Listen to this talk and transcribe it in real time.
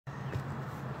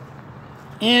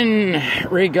In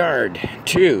regard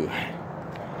to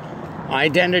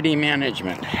identity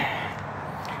management,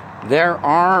 there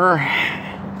are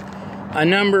a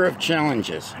number of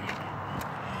challenges.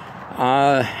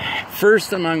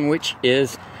 First among which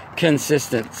is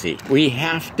consistency. We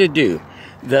have to do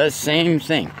the same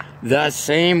thing, the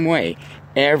same way,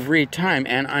 every time.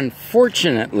 And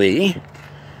unfortunately,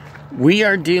 we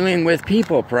are dealing with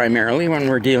people primarily when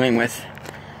we're dealing with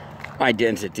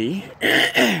identity.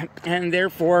 And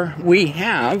therefore, we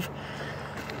have,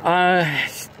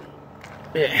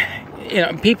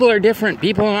 people are different.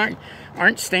 People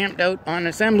aren't stamped out on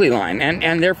assembly line.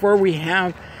 And therefore, we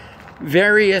have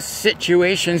various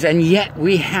situations, and yet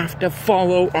we have to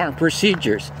follow our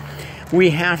procedures. We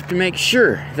have to make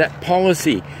sure that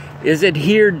policy is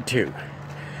adhered to.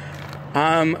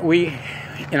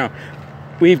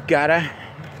 We've got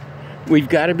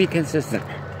to be consistent.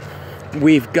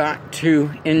 We've got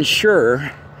to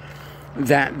ensure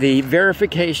that the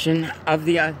verification of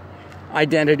the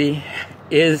identity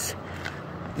is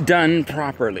done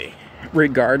properly,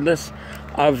 regardless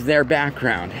of their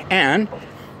background. And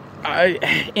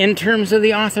in terms of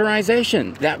the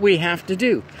authorization that we have to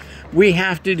do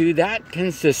that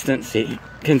consistently,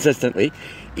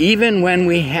 even when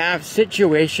we have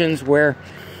situations where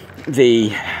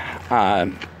the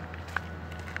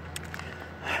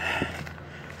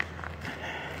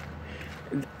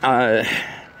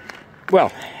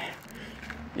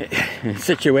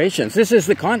situations. This is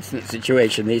the constant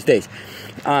situation these days,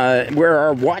 where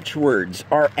our watchwords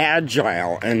are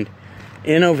agile and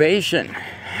innovation.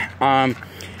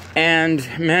 And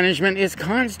management is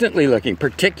constantly looking,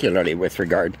 particularly with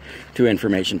regard to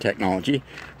information technology,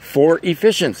 for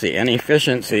efficiency. And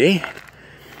efficiency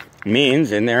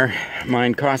means, in their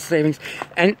mind, cost savings.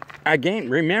 And again,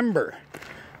 remember,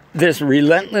 this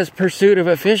relentless pursuit of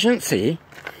efficiency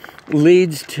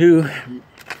leads to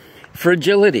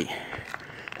fragility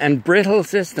and brittle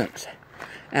systems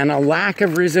and a lack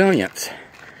of resilience,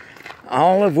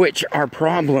 all of which are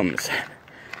problems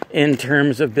in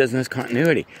terms of business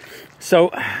continuity.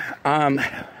 So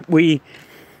we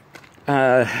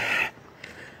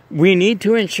need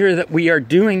to ensure that we are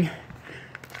doing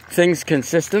things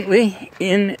consistently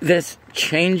in this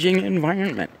changing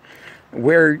environment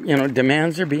where,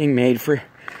 demands are being made for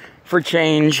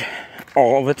change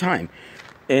all the time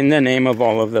in the name of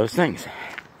all of those things.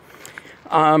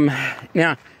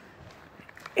 Now,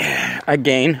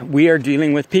 again, we are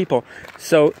dealing with people,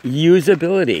 so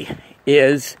usability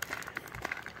is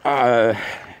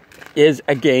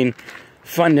again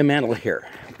fundamental here.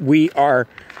 We are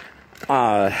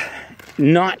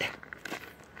not,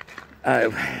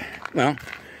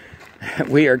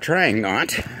 we are trying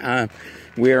not.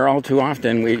 We are all too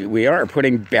often, we are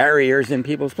putting barriers in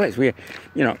people's place.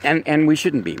 And we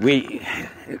shouldn't be.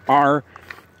 Our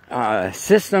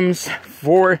systems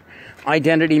for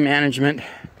identity management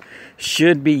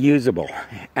should be usable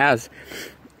as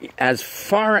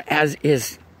far as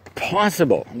is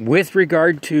possible with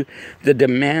regard to the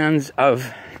demands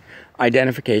of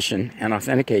identification and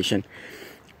authentication.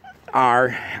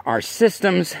 Our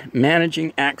systems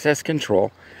managing access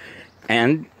control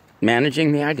and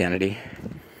managing the identity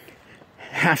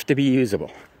have to be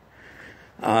usable.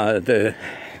 The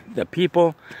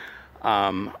people,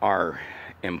 our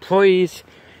employees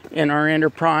in our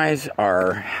enterprise,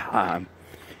 our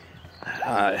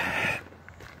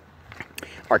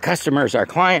customers, our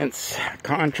clients,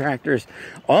 contractors,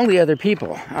 all the other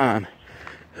people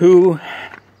who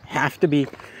have to be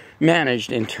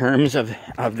managed in terms of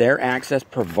their access,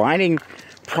 providing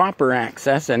proper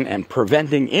access and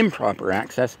preventing improper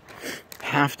access,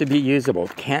 have to be usable.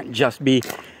 It can't just be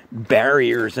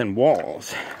barriers and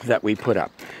walls that we put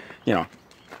up.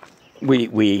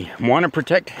 We want to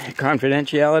protect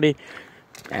confidentiality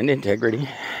and integrity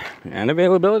and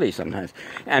availability sometimes.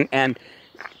 And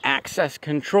access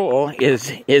control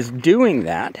is doing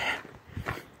that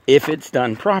if it's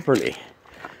done properly.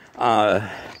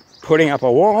 Putting up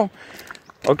a wall,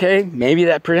 okay, maybe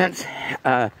that protects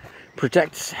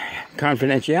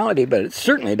confidentiality, but it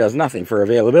certainly does nothing for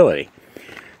availability.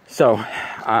 So,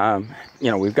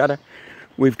 we've got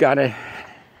to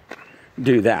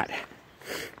do that.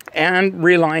 And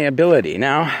reliability.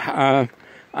 Now,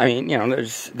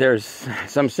 there's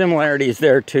some similarities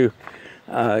there to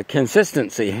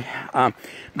consistency,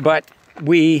 but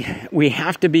we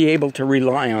have to be able to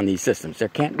rely on these systems. There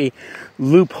can't be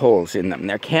loopholes in them.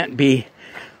 There can't be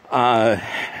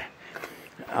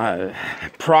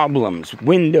problems,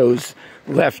 windows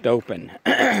left open.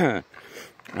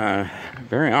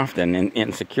 Very often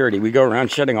in security, we go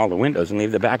around shutting all the windows and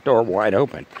leave the back door wide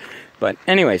open. But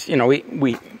anyways,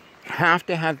 we have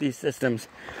to have these systems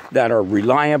that are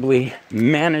reliably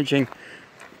managing,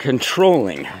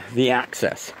 controlling the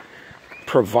access,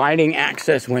 providing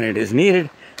access when it is needed,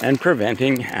 and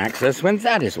preventing access when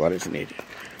that is what is needed.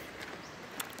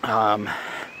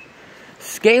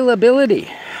 Scalability.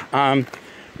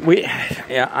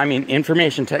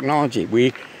 Information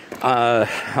technology. A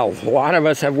lot of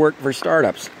us have worked for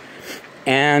startups,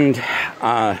 and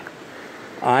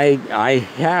I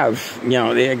have,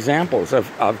 the examples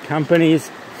of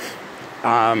companies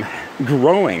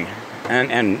growing,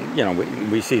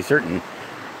 and we see certain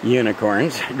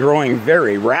unicorns growing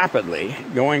very rapidly,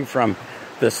 going from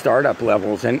the startup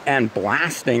levels and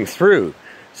blasting through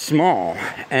small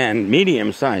and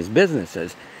medium-sized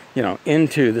businesses,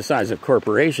 into the size of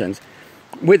corporations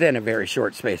within a very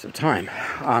short space of time.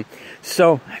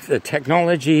 So the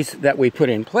technologies that we put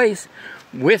in place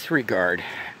with regard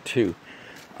to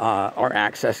our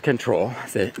access control,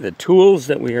 the tools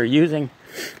that we are using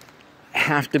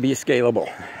have to be scalable.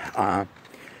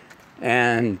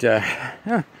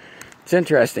 It's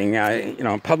interesting,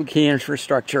 public key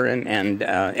infrastructure and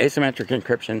asymmetric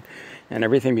encryption and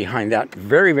everything behind that,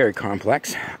 very, very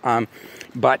complex.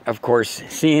 But of course,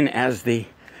 seen as the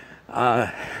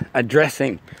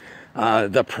addressing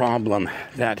the problem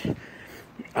that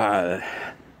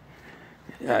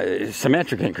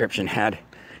symmetric encryption had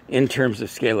in terms of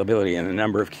scalability and the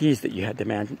number of keys that you had to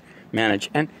manage.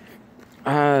 And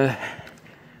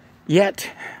yet,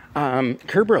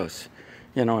 Kerberos,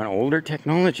 an older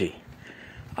technology,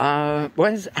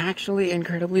 was actually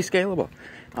incredibly scalable.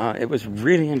 It was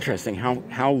really interesting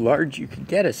how large you could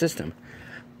get a system,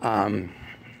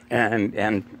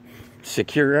 and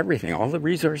secure everything, all the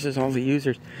resources, all the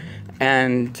users,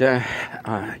 and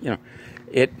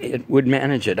it would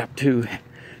manage it up to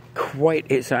quite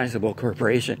a sizable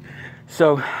corporation.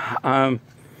 So look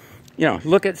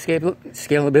at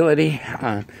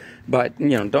scalability, but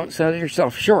don't sell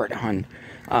yourself short on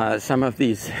some of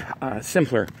these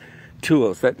simpler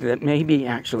tools that may be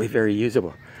actually very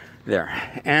usable there.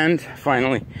 And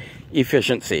finally,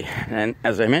 efficiency. And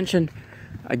as I mentioned,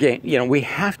 again, we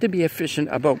have to be efficient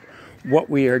about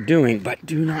what we are doing, but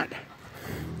do not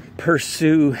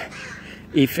pursue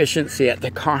efficiency at the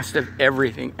cost of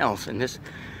everything else. And this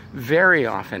very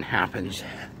often happens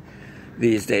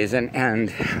these days.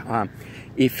 And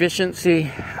efficiency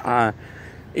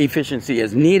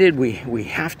is needed. We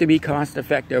have to be cost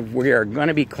effective. We are going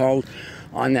to be called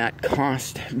on that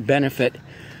cost benefit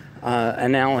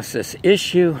analysis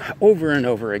issue over and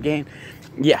over again.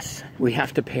 Yes, we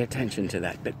have to pay attention to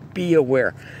that, but be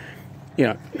aware,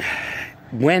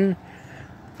 when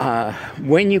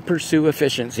you pursue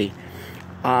efficiency,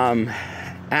 as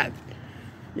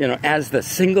the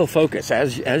single focus,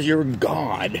 as your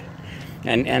God,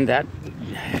 and that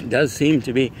does seem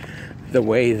to be the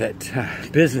way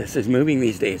that business is moving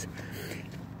these days,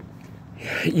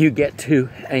 you get to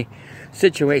a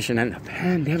situation, and the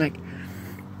pandemic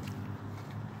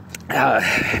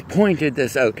pointed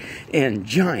this out in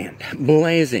giant,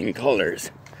 blazing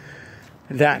colors,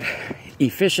 that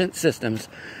efficient systems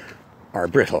are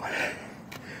brittle.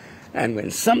 And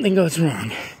when something goes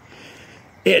wrong,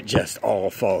 it just all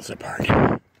falls apart.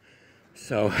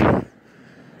 So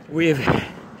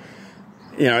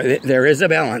there is a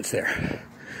balance there.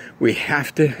 We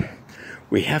have to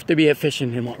be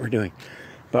efficient in what we're doing,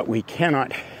 but we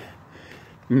cannot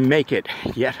make it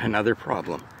yet another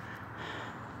problem.